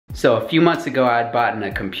So a few months ago, I had bought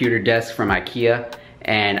a computer desk from Ikea,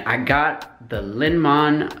 and I got the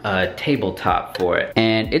Linnmon tabletop for it.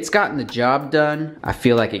 And it's gotten the job done. I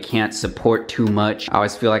feel like it can't support too much. I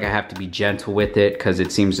always feel like I have to be gentle with it because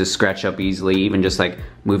it seems to scratch up easily, even just like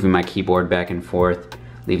moving my keyboard back and forth.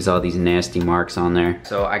 Leaves all these nasty marks on there.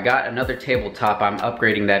 So I got another tabletop. I'm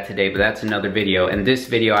upgrading that today, but that's another video. In this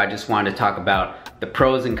video, I just wanted to talk about the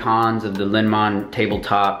pros and cons of the Linnmon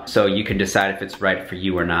tabletop so you can decide if it's right for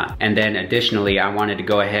you or not. And then additionally, I wanted to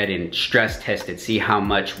go ahead and stress test it, see how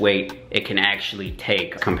much weight it can actually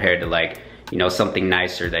take compared to, like, you know, something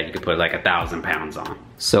nicer that you could put like 1,000 pounds on.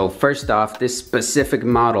 So first off, this specific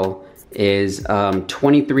model is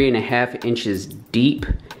 23.5 inches deep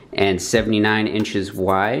and 79 inches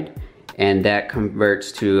wide, and that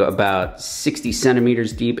converts to about 60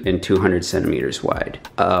 centimeters deep and 200 centimeters wide.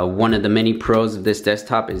 One of the many pros of this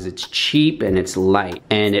desktop is it's cheap and it's light,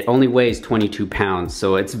 and it only weighs 22 pounds,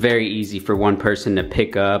 so it's very easy for one person to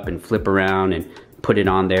pick up and flip around and put it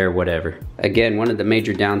on there, whatever. Again, one of the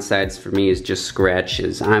major downsides for me is just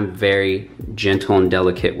scratches. I'm very gentle and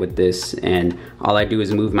delicate with this, and all I do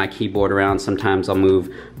is move my keyboard around. Sometimes I'll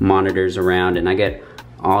move monitors around and I get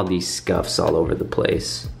all these scuffs all over the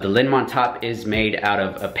place. The Linnmon top is made out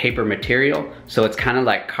of a paper material, so it's kind of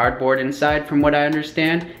like cardboard inside from what I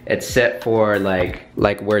understand. It's set for like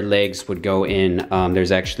where legs would go in.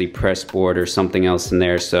 There's actually press board or something else in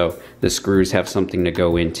there, so the screws have something to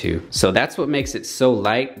go into. So that's what makes it so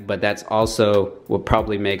light, but that's also what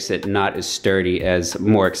probably makes it not as sturdy as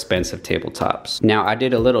more expensive tabletops. Now, I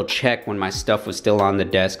did a little check when my stuff was still on the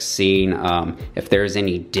desk, seeing if there was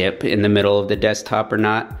any dip in the middle of the desktop or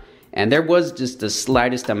not. And there was just the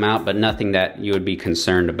slightest amount, but nothing that you would be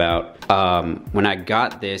concerned about. When I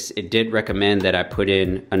got this, it did recommend that I put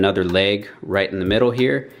in another leg right in the middle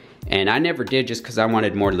here. And I never did, just because I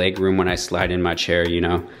wanted more leg room when I slide in my chair, you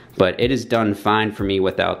know. But it has done fine for me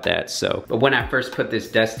without that, so. But when I first put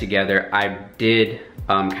this desk together, I did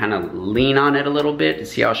kind of lean on it a little bit to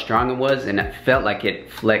see how strong it was, and it felt like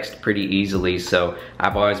it flexed pretty easily. So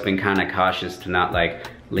I've always been kind of cautious to not like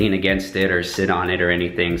lean against it or sit on it or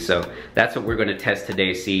anything. So that's what we're gonna test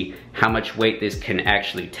today, see how much weight this can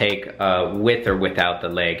actually take with or without the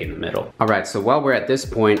leg in the middle. All right, so while we're at this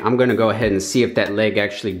point, I'm gonna go ahead and see if that leg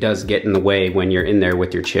actually does get in the way when you're in there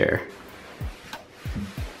with your chair.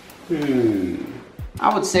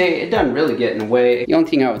 I would say it doesn't really get in the way. The only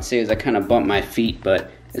thing I would say is I kind of bump my feet, but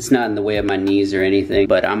it's not in the way of my knees or anything.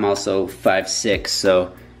 But I'm also 5'6",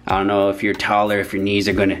 so I don't know if you're taller, if your knees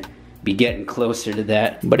are gonna be getting closer to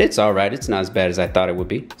that, but it's all right. It's not as bad as I thought it would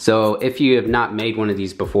be. So if you have not made one of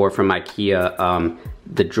these before from Ikea,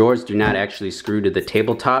 the drawers do not actually screw to the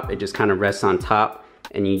tabletop. It just kind of rests on top,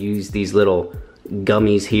 and you use these little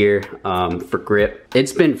gummies here for grip.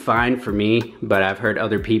 It's been fine for me, but I've heard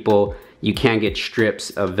other people, you can get strips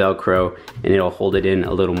of Velcro and it'll hold it in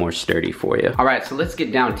a little more sturdy for you. All right, so let's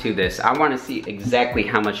get down to this. I want to see exactly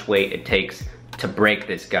how much weight it takes to break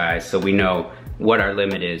this guy, so we know what our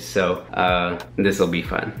limit is. So this will be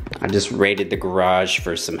fun. I just raided the garage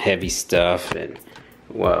for some heavy stuff, and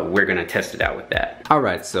well, we're gonna test it out with that. All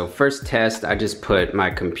right, so first test, I just put my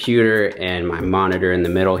computer and my monitor in the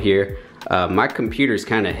middle here. My computer's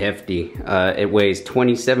kind of hefty. It weighs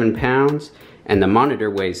 27 pounds, and the monitor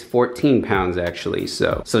weighs 14 pounds actually.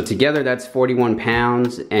 So together that's 41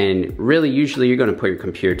 pounds, and really usually you're gonna put your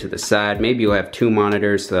computer to the side. Maybe you'll have two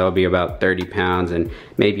monitors, so that'll be about 30 pounds, and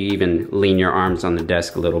maybe even lean your arms on the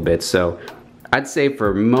desk a little bit. So I'd say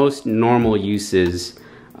for most normal uses,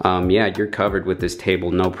 yeah, you're covered with this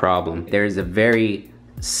table, no problem. There's a very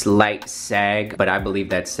slight sag, but I believe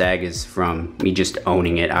that sag is from me just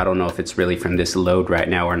owning it. I don't know if it's really from this load right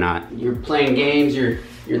now or not. You're playing games, you're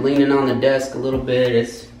leaning on the desk a little bit.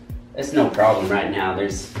 It's no problem right now.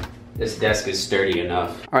 This desk is sturdy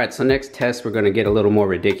enough. All right, so next test, we're gonna get a little more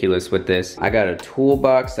ridiculous with this. I got a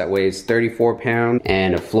toolbox that weighs 34 pounds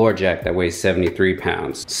and a floor jack that weighs 73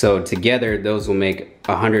 pounds. So together, those will make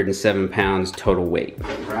 107 pounds total weight.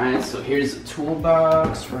 All right, so here's the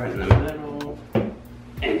toolbox right in the middle.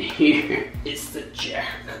 And here is the jack.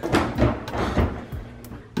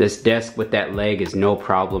 This desk with that leg is no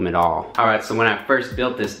problem at all. All right, so when I first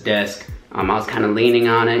built this desk, I was kind of leaning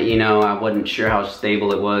on it, you know, I wasn't sure how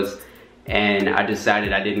stable it was, and I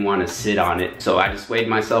decided I didn't want to sit on it. So I just weighed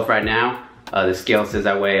myself right now. The scale says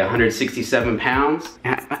I weigh 167 pounds.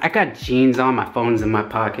 I got jeans on, my phone's in my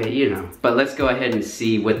pocket, you know. But let's go ahead and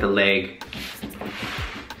see with the leg.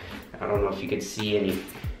 I don't know if you can see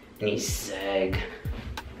any sag.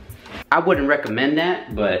 I wouldn't recommend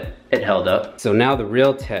that, but it held up. So now the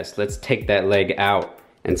real test, let's take that leg out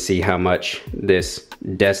and see how much this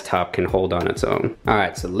desktop can hold on its own. All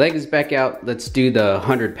right, so leg is back out. Let's do the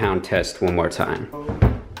 100-pound test one more time.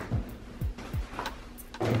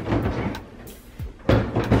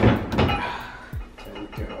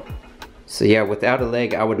 So yeah, without a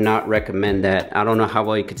leg, I would not recommend that. I don't know how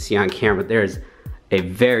well you could see on camera, but there's a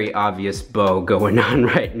very obvious bow going on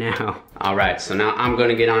right now. All right, so now I'm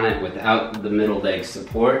gonna get on it without the middle leg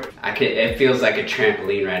support. It feels like a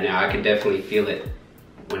trampoline right now. I can definitely feel it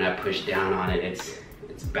when I push down on it.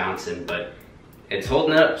 It's bouncing, but it's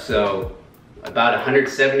holding up. So about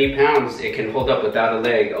 170 pounds, it can hold up without a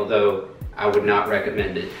leg, although I would not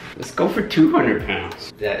recommend it. Let's go for 200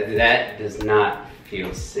 pounds. That does not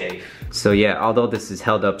feel safe. So yeah, although this is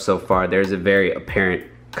held up so far, there's a very apparent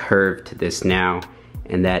curve to this now,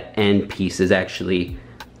 and that end piece is actually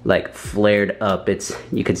like flared up.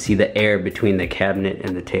 You can see the air between the cabinet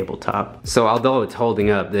and the tabletop. So although it's holding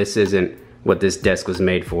up, this isn't what this desk was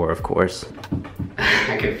made for, of course.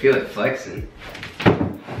 I can feel it flexing.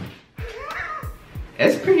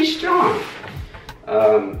 It's pretty strong.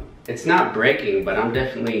 It's not breaking, but I'm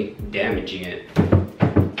definitely damaging it.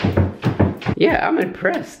 Yeah, I'm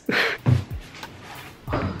impressed.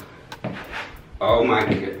 Oh my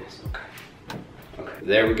goodness, okay,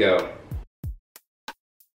 there we go.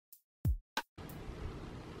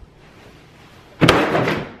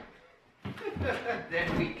 There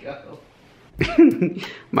we go.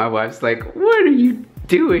 My wife's like, what are you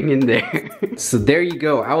doing in there? So there you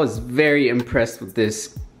go. I was very impressed with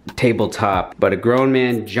this tabletop, but a grown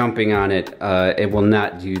man jumping on it, it will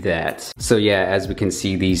not do that. So yeah, as we can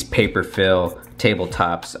see, these paper fill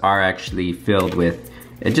tabletops are actually filled with,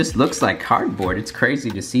 it just looks like cardboard. It's crazy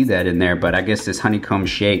to see that in there, but I guess this honeycomb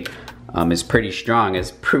shape is pretty strong,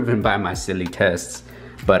 as proven by my silly tests.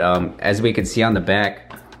 But as we can see on the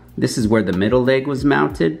back, this is where the middle leg was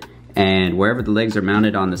mounted, and wherever the legs are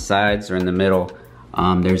mounted on the sides or in the middle,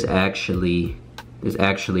 there's actually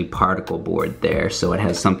particle board there, so it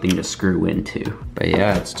has something to screw into. But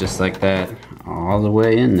yeah, it's just like that all the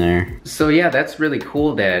way in there. So yeah, that's really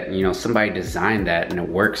cool that, you know, somebody designed that and it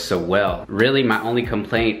works so well. Really, my only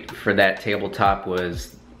complaint for that tabletop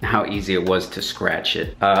was how easy it was to scratch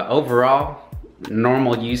it. Overall,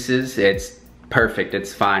 normal uses, it's perfect.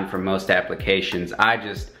 It's fine for most applications. I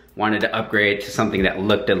just wanted to upgrade to something that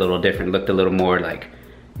looked a little different, looked a little more like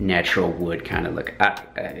natural wood kind of look.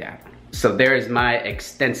 Yeah. So there is my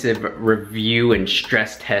extensive review and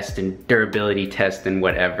stress test and durability test and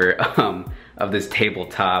whatever of this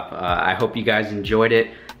tabletop. I hope you guys enjoyed it.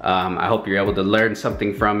 I hope you're able to learn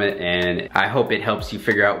something from it, and I hope it helps you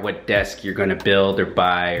figure out what desk you're gonna build or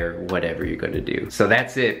buy or whatever you're gonna do. So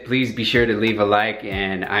that's it. Please be sure to leave a like,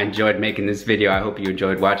 and I enjoyed making this video. I hope you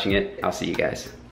enjoyed watching it. I'll see you guys.